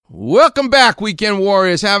Welcome back, Weekend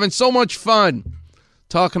Warriors. Having so much fun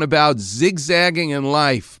talking about zigzagging in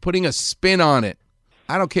life, putting a spin on it.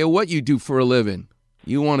 I don't care what you do for a living.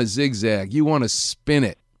 You want to zigzag. You want to spin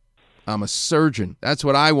it. I'm a surgeon. That's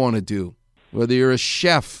what I want to do. Whether you're a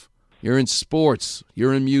chef, you're in sports,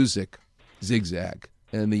 you're in music, zigzag.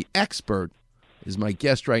 And the expert is my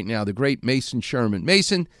guest right now, the great Mason Sherman.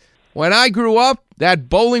 Mason, when I grew up, that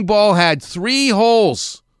bowling ball had 3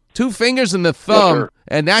 holes, 2 fingers and the thumb, Yes,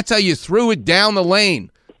 and that's how you threw it down the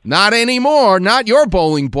lane. Not anymore, not your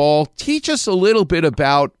bowling ball. Teach us a little bit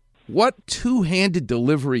about what two-handed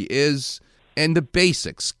delivery is and the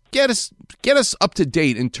basics. Get us up to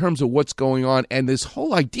date in terms of what's going on and this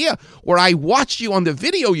whole idea where I watched you on the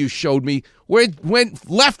video you showed me where it went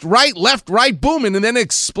left, right, booming, and then it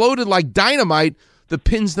exploded like dynamite, the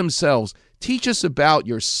pins themselves. Teach us about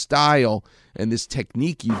your style and this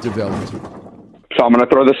technique you've developed. So I'm going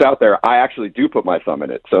to throw this out there. I actually do put my thumb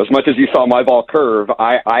in it. So as much as you saw my ball curve,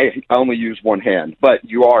 I only use one hand. But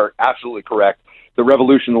you are absolutely correct. The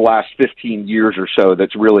revolution in the last 15 years or so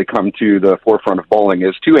that's really come to the forefront of bowling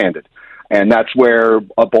is two-handed. And that's where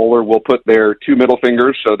a bowler will put their 2 middle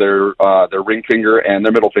fingers, so their ring finger and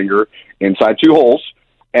their middle finger, inside 2 holes.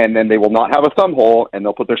 And then they will not have a thumb hole, and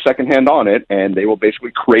they'll put their second hand on it, and they will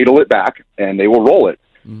basically cradle it back, and they will roll it.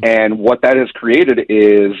 Mm-hmm. And what that has created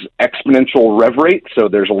is exponential rev rate, so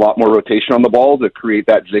there's a lot more rotation on the ball to create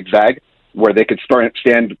that zigzag, where they could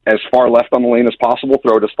stand as far left on the lane as possible,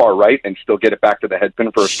 throw it as far right, and still get it back to the head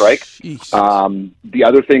pin for a strike. The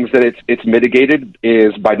other things that it's mitigated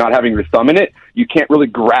is by not having your thumb in it, you can't really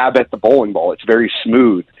grab at the bowling ball. It's very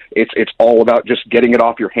smooth. It's all about just getting it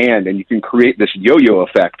off your hand, and you can create this yo-yo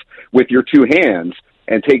effect with your 2 hands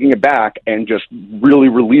and taking it back and just really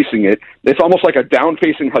releasing it. It's almost like a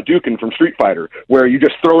down-facing Hadouken from Street Fighter, where you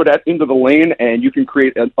just throw it into the lane and you can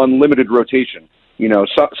create an unlimited rotation. You know,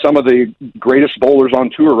 some of the greatest bowlers on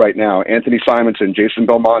tour right now, Anthony Simonson, Jason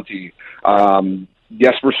Belmonte,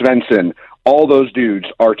 Jesper Svensson, all those dudes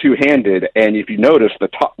are two-handed. And if you notice, the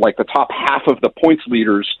top half of the points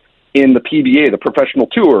leaders in the PBA, the professional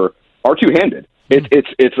tour, are two-handed.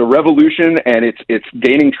 It's a revolution, and it's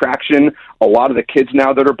gaining traction. A lot of the kids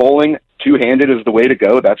now that are bowling, two-handed is the way to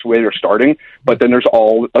go. That's the way they're starting. But then there's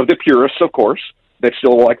all of the purists, of course, that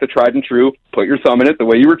still like the tried and true, put your thumb in it the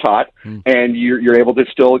way you were taught, and you're able to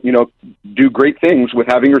still, do great things with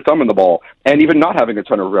having your thumb in the ball and even not having a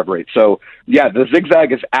ton of rev rate. So, yeah, the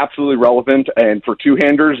zigzag is absolutely relevant, and for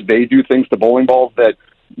two-handers, they do things to bowling balls that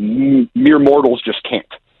mere mortals just can't.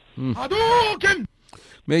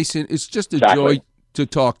 Mason, it's just a joy to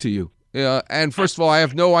talk to you. And first of all, I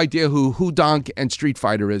have no idea who Hudonk and Street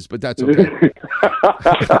Fighter is, but that's okay.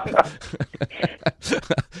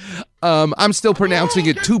 I'm still pronouncing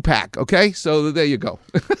it Tupac, okay? So there you go.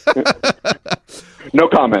 No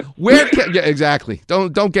comment. Yeah, exactly.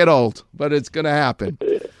 Don't get old, but it's going to happen.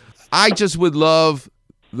 I just would love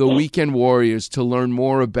the Weekend Warriors to learn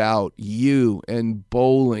more about you and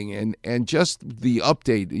bowling and just the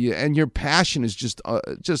update. And your passion is just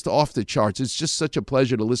off the charts. It's just such a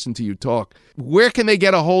pleasure to listen to you talk. Where can they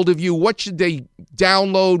get a hold of you? What should they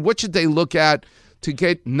download? What should they look at to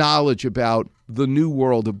get knowledge about the new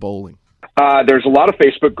world of bowling? There's a lot of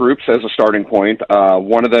Facebook groups as a starting point.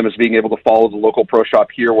 One of them is being able to follow the local pro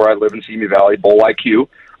shop here where I live in Simi Valley, Bowl IQ.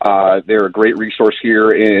 They're a great resource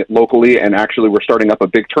here locally, and actually we're starting up a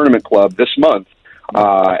big tournament club this month,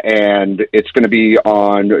 and it's going to be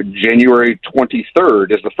on January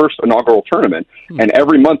 23rd is the first inaugural tournament, and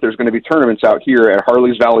every month there's going to be tournaments out here at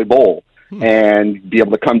Harley's Valley Bowl, and be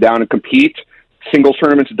able to come down and compete, singles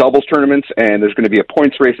tournaments, doubles tournaments, and there's going to be a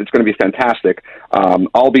points race. It's going to be fantastic.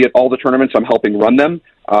 I'll be at all the tournaments. I'm helping run them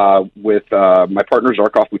with my partner,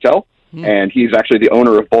 Zarkov Butel. And he's actually the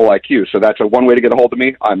owner of Bowl IQ. So that's one way to get a hold of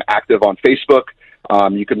me. I'm active on Facebook.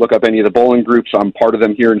 You can look up any of the bowling groups. I'm part of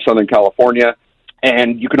them here in Southern California.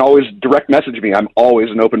 And you can always direct message me. I'm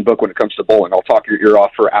always an open book when it comes to bowling. I'll talk your ear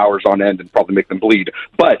off for hours on end and probably make them bleed.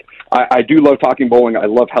 But I do love talking bowling. I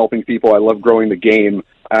love helping people. I love growing the game.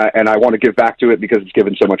 And I want to give back to it because it's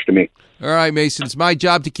given so much to me. All right, Mason, it's my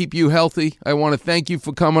job to keep you healthy. I want to thank you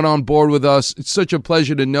for coming on board with us. It's such a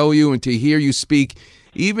pleasure to know you and to hear you speak.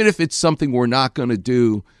 Even if it's something we're not going to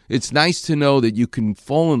do, it's nice to know that you can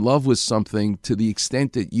fall in love with something to the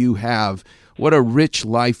extent that you have. What a rich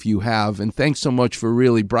life you have. And thanks so much for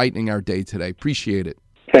really brightening our day today. Appreciate it.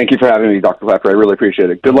 Thank you for having me, Dr. Clapper. I really appreciate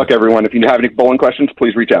it. Good luck, everyone. If you have any bowling questions,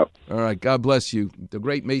 please reach out. All right. God bless you. The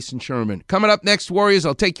great Mason Sherman. Coming up next, Warriors,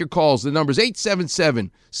 I'll take your calls. The number's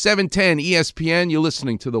 877-710-ESPN. You're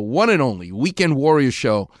listening to the one and only Weekend Warrior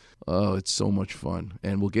Show. Oh, it's so much fun.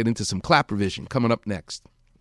 And we'll get into some clap revision coming up next.